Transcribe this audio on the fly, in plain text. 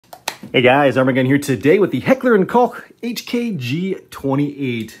Hey guys, Arm&Gun here today with the Heckler & Koch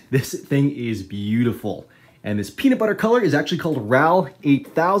G28. This thing is beautiful. And this peanut butter color is actually called RAL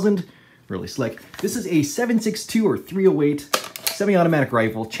 8000. Really slick. This is a 7.62 or 308 semi-automatic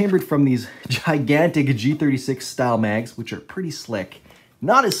rifle chambered from these gigantic G36 style mags, which are pretty slick.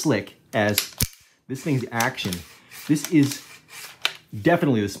 Not as slick as this thing's action. This is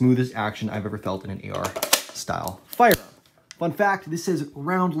definitely the smoothest action I've ever felt in an AR style firearm. Fun fact, this says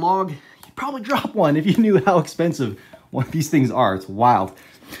round log. You'd probably drop one if you knew how expensive one of these things are. It's wild.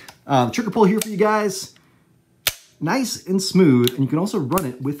 The trigger pull here for you guys. Nice and smooth, and you can also run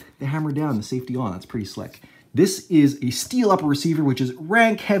it with the hammer down, the safety on. That's pretty slick. This is a steel upper receiver, which is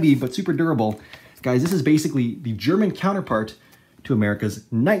rank heavy, but super durable. Guys, this is basically the German counterpart to America's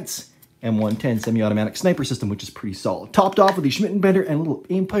Knight's M110 semi-automatic sniper system, which is pretty solid. Topped off with the Schmidt & Bender and a little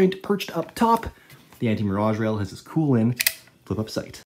aim point perched up top. The anti-mirage rail has this cool in flip-up sight.